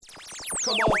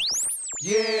Come on.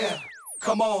 Yeah.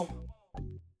 Come on.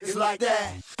 It's like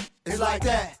that. It's like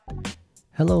that.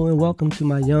 Hello and welcome to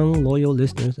my young, loyal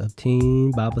listeners of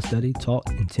Teen Bible Study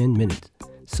Taught in 10 Minutes.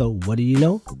 So what do you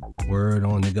know? Word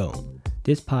on the go.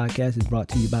 This podcast is brought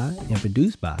to you by and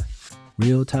produced by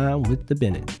Real Time with the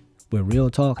Bennett, where real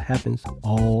talk happens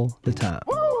all the time.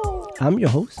 I'm your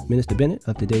host, Minister Bennett,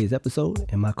 of today's episode,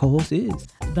 and my co-host is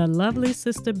the lovely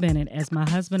Sister Bennett, as my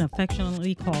husband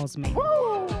affectionately calls me.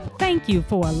 Thank you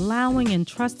for allowing and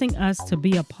trusting us to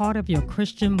be a part of your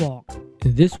Christian walk.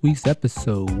 In this week's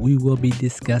episode, we will be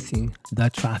discussing the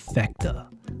trifecta: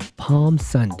 Palm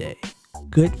Sunday,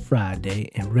 Good Friday,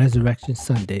 and Resurrection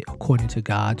Sunday, according to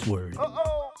God's Word.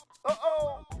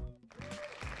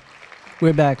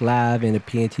 We're back live in the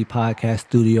PNT Podcast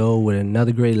Studio with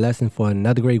another great lesson for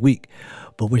another great week.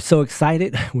 But we're so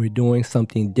excited. We're doing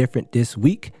something different this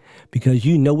week because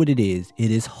you know what it is. It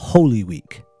is Holy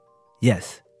Week.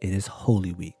 Yes, it is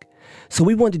Holy Week. So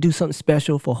we want to do something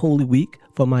special for Holy Week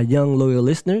for my young, loyal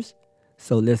listeners.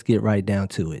 So let's get right down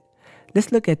to it.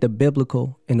 Let's look at the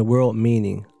biblical and the world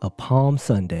meaning of Palm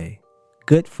Sunday,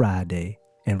 Good Friday,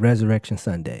 and Resurrection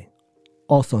Sunday,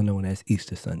 also known as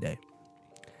Easter Sunday.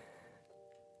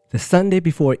 The Sunday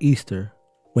before Easter,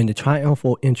 when the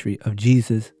triumphal entry of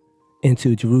Jesus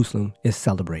into Jerusalem is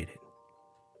celebrated.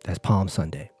 That's Palm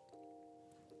Sunday.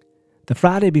 The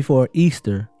Friday before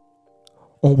Easter,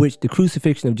 on which the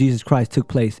crucifixion of Jesus Christ took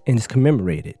place and is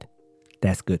commemorated.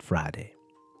 That's Good Friday.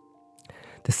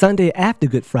 The Sunday after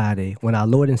Good Friday, when our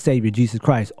Lord and Savior Jesus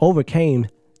Christ overcame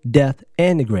death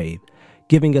and the grave,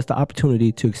 giving us the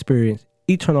opportunity to experience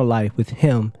eternal life with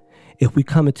Him if we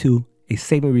come into a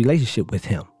saving relationship with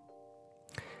Him.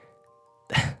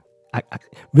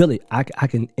 I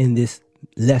can end this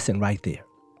lesson right there.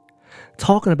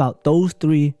 Talking about those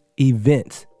three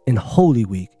events in Holy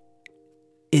Week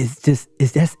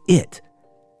that's it.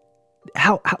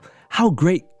 How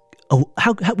great,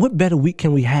 what better week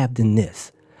can we have than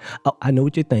this? Oh, I know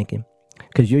what you're thinking,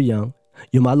 because you're young.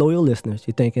 You're my loyal listeners.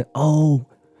 You're thinking, oh,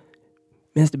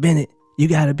 Mr. Bennett, you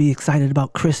got to be excited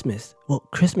about Christmas. Well,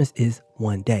 Christmas is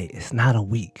one day. It's not a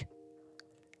week.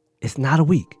 It's not a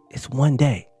week. It's one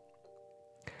day.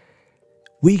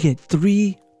 We get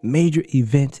three major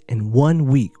events in 1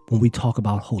 week when we talk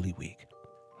about Holy Week.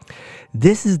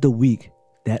 This is the week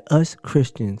that us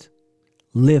Christians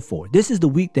live for. This is the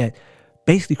week that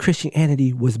basically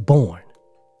Christianity was born.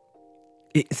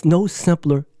 It's no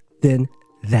simpler than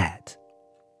that.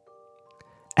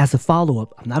 As a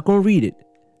follow-up, I'm not going to read it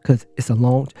because it's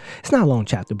not a long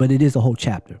chapter, but it is a whole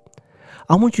chapter.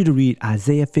 I want you to read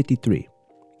Isaiah 53.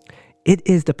 It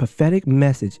is the prophetic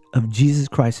message of Jesus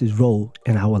Christ's role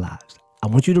in our lives. I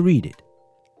want you to read it.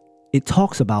 It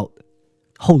talks about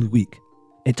Holy Week.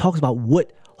 It talks about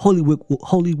what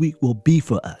Holy Week will be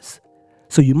for us.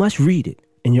 So you must read it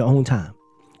in your own time,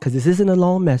 because this isn't a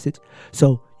long message,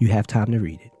 so you have time to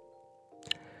read it.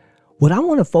 What I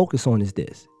want to focus on is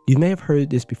this. You may have heard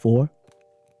this before.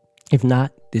 If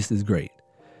not, this is great.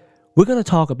 We're going to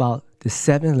talk about the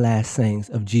 7 last sayings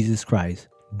of Jesus Christ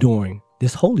during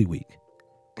this Holy Week.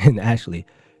 And actually,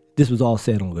 this was all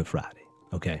said on Good Friday,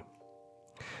 okay?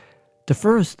 The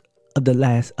first of the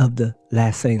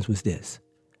last sayings was this: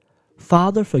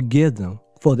 Father, forgive them,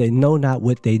 for they know not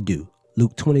what they do.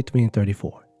 Luke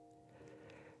 23:34.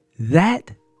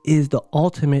 That is the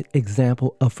ultimate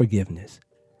example of forgiveness.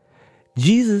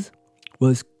 Jesus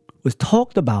was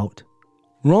talked about,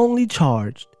 wrongly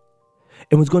charged,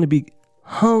 and was going to be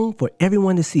hung for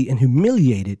everyone to see and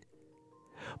humiliated.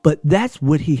 But that's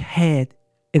what he had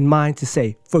in mind to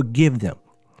say, forgive them.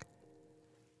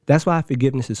 That's why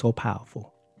forgiveness is so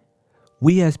powerful.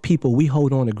 We as people, we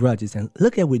hold on to grudges, and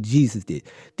look at what Jesus did.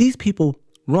 These people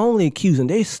wrongly accused him.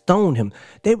 They stoned him.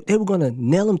 They were going to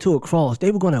nail him to a cross. They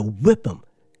were going to whip him.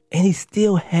 And he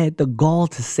still had the gall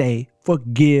to say,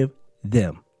 forgive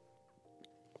them.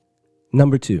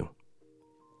 Number 2,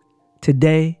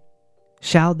 today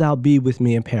shalt thou be with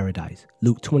me in paradise.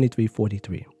 Luke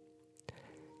 23:43.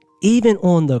 Even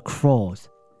on the cross,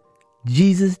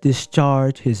 Jesus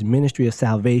discharged his ministry of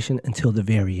salvation until the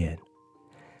very end.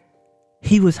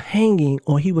 He was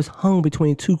hung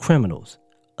between 2 criminals,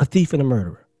 a thief and a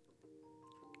murderer.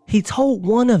 He told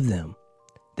one of them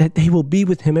that they will be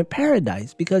with him in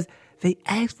paradise because they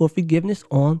asked for forgiveness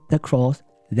on the cross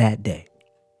that day.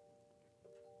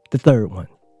 The third one,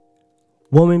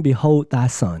 woman, behold thy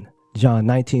son, John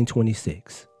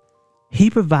 19:26.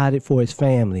 He provided for his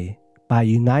family by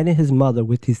uniting his mother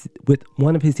with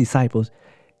one of his disciples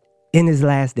in his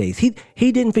last days.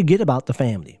 He didn't forget about the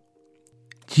family.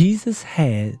 Jesus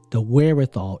had the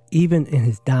wherewithal, even in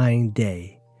his dying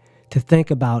day, to think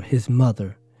about his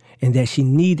mother and that she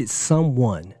needed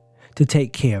someone to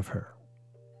take care of her.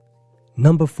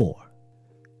 Number 4,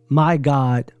 my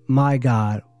God,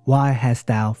 why hast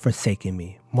thou forsaken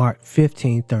me? Mark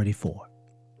 15:34.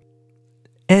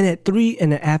 And at 3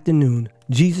 p.m,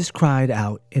 Jesus cried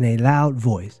out in a loud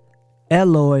voice,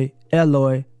 Eloi,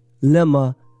 Eloi,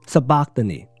 lema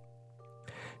sabachthani.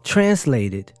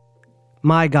 Translated,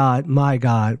 my God,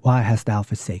 why hast thou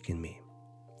forsaken me?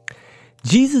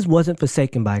 Jesus wasn't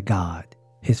forsaken by God,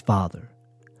 his Father,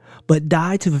 but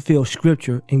died to fulfill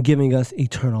Scripture in giving us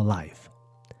eternal life.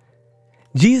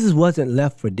 Jesus wasn't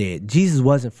left for dead. Jesus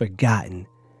wasn't forgotten.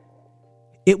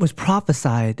 It was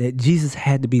prophesied that Jesus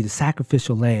had to be the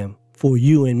sacrificial lamb for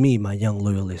you and me, my young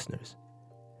loyal listeners.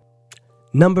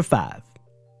 Number 5,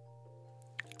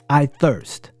 I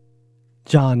thirst.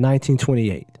 John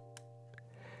 19:28.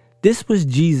 This was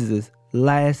Jesus'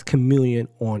 last communion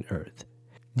on earth.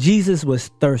 Jesus was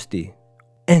thirsty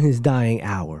in his dying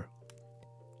hour,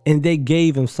 and they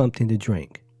gave him something to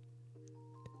drink.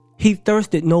 He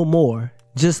thirsted no more,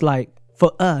 just like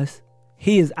for us,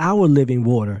 he is our living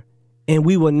water, and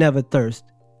we will never thirst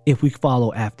if we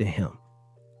follow after him.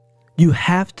 You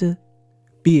have to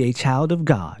be a child of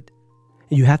God,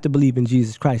 and you have to believe in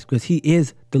Jesus Christ because he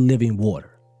is the living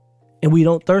water, and we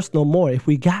don't thirst no more if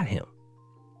we got him.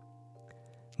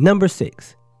 Number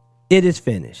 6, it is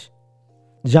finished.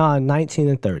 John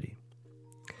 19:30.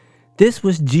 This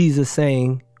was Jesus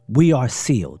saying, we are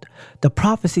sealed. The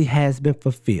prophecy has been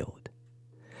fulfilled.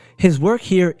 His work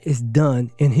here is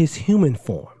done in his human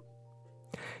form.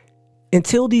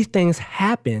 Until these things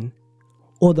happen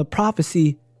or the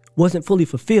prophecy wasn't fully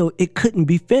fulfilled, it couldn't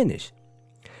be finished.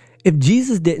 If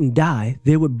Jesus didn't die,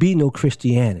 there would be no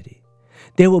Christianity.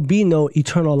 There would be no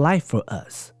eternal life for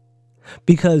us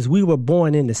because we were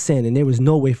born into sin and there was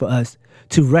no way for us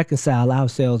to reconcile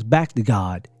ourselves back to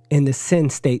God in the sin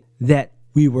state that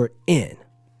we were in.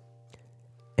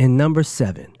 And number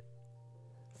 7,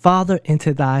 Father,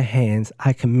 into thy hands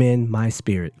I commend my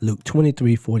spirit. Luke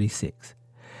 23:46.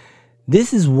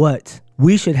 This is what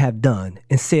we should have done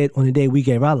and said on the day we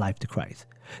gave our life to Christ.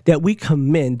 That we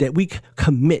commend, that we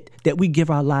commit, that we give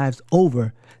our lives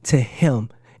over to him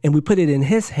and we put it in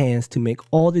his hands to make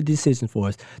all the decisions for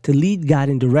us, to lead, guide,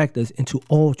 and direct us into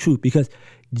all truth because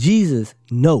Jesus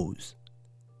knows.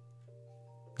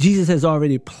 Jesus has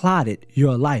already plotted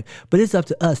your life, but it's up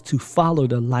to us to follow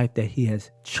the life that he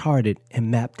has charted and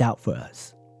mapped out for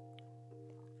us.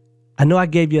 I know I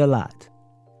gave you a lot.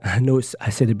 I know I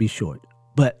said it'd be short,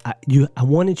 but I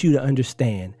wanted you to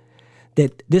understand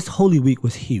that this Holy Week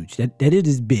was huge, that it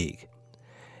is big.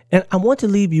 And I want to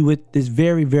leave you with this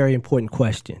very, very important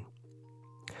question.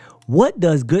 What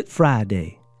does Good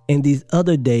Friday and these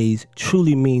other days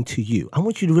truly mean to you? I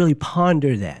want you to really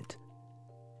ponder that.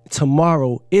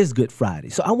 Tomorrow is Good Friday.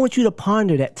 So I want you to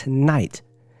ponder that tonight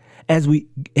as we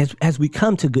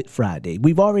come to Good Friday.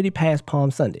 We've already passed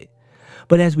Palm Sunday.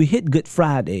 But as we hit Good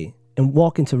Friday and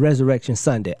walk into Resurrection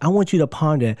Sunday, I want you to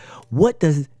ponder, what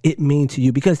does it mean to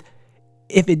you? Because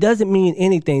if it doesn't mean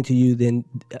anything to you, then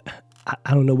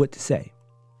I don't know what to say.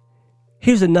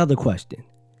 Here's another question.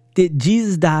 Did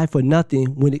Jesus die for nothing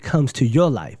when it comes to your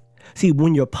life? See,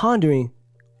 when you're pondering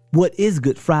what is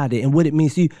Good Friday and what it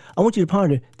means to you, I want you to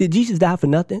ponder, did Jesus die for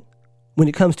nothing when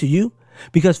it comes to you?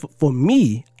 Because for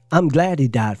me, I'm glad he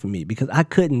died for me because I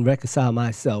couldn't reconcile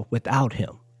myself without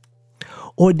him.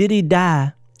 Or did he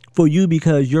die for you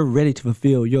because you're ready to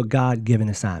fulfill your God-given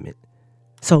assignment?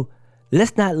 So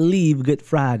let's not leave Good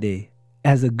Friday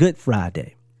as a Good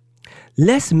Friday.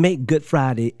 Let's make Good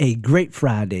Friday a great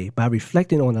Friday by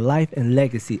reflecting on the life and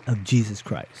legacy of Jesus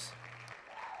Christ.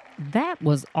 That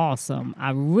was awesome.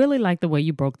 I really like the way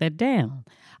you broke that down.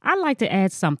 I'd like to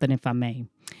add something, if I may.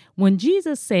 When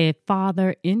Jesus said,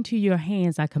 Father, into your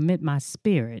hands I commit my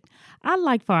spirit, I'd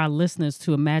like for our listeners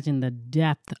to imagine the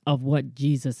depth of what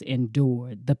Jesus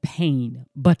endured, the pain,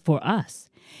 but for us.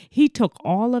 He took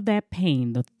all of that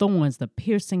pain, the thorns, the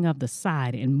piercing of the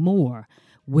side, and more.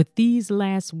 With these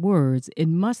last words, it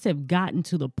must have gotten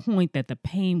to the point that the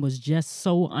pain was just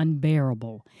so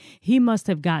unbearable. He must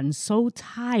have gotten so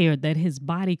tired that his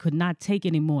body could not take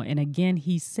anymore. And again,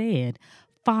 he said,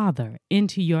 Father,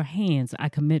 into your hands I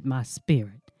commit my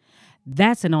spirit.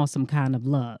 That's an awesome kind of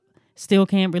love. Still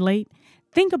can't relate?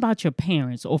 Think about your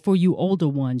parents, or for you older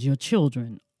ones, your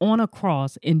children, on a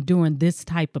cross enduring this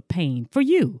type of pain for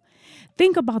you.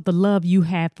 Think about the love you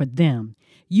have for them.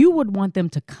 You would want them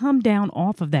to come down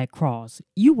off of that cross.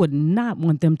 You would not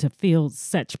want them to feel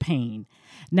such pain.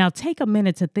 Now take a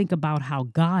minute to think about how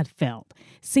God felt,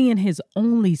 seeing his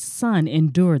only son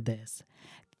endure this.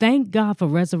 Thank God for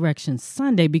Resurrection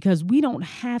Sunday, because we don't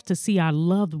have to see our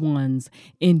loved ones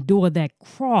endure that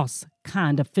cross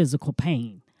kind of physical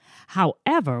pain.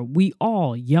 However, we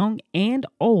all, young and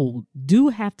old, do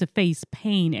have to face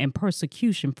pain and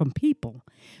persecution from people.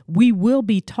 We will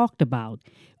be talked about.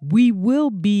 We will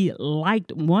be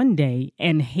liked one day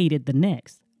and hated the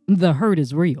next. The hurt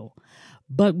is real.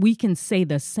 But we can say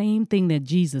the same thing that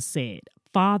Jesus said.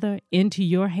 Father, into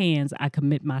your hands I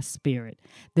commit my spirit.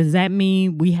 Does that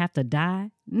mean we have to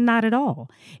die? Not at all.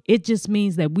 It just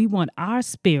means that we want our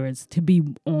spirits to be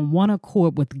on one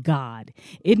accord with God.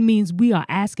 It means we are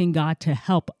asking God to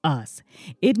help us.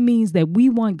 It means that we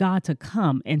want God to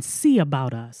come and see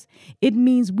about us. It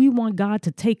means we want God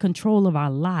to take control of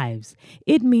our lives.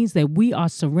 It means that we are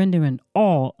surrendering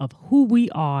all of who we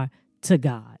are to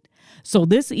God. So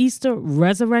this Easter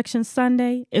Resurrection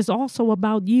Sunday is also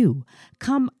about you.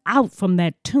 Come out from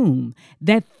that tomb,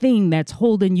 that thing that's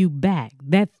holding you back,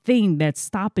 that thing that's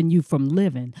stopping you from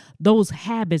living, those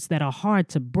habits that are hard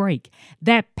to break,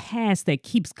 that past that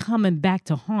keeps coming back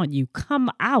to haunt you.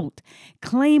 Come out,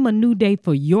 claim a new day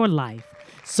for your life.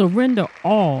 Surrender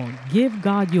all, give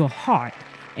God your heart,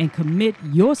 and commit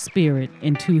your spirit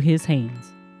into his hands.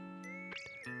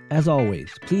 As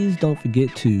always, please don't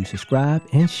forget to subscribe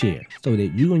and share so that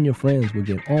you and your friends will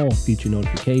get all future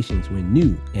notifications when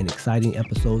new and exciting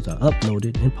episodes are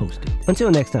uploaded and posted.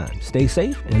 Until next time, stay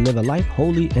safe and live a life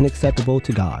holy and acceptable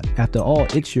to God. After all,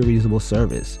 it's your reasonable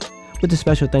service. With a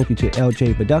special thank you to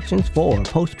LJ Productions for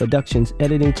post-productions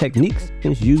editing techniques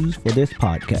used for this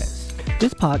podcast.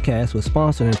 This podcast was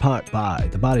sponsored in part by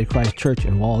the Body of Christ Church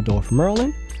in Waldorf,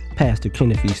 Maryland, Pastor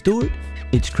Kenneth E. Stewart,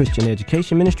 It's Christian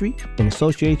Education Ministry, in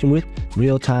association with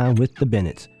Real Time with the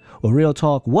Bennetts. Well, real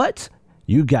talk, what?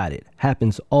 You got it.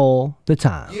 Happens all the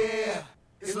time. Yeah,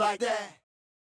 it's like that.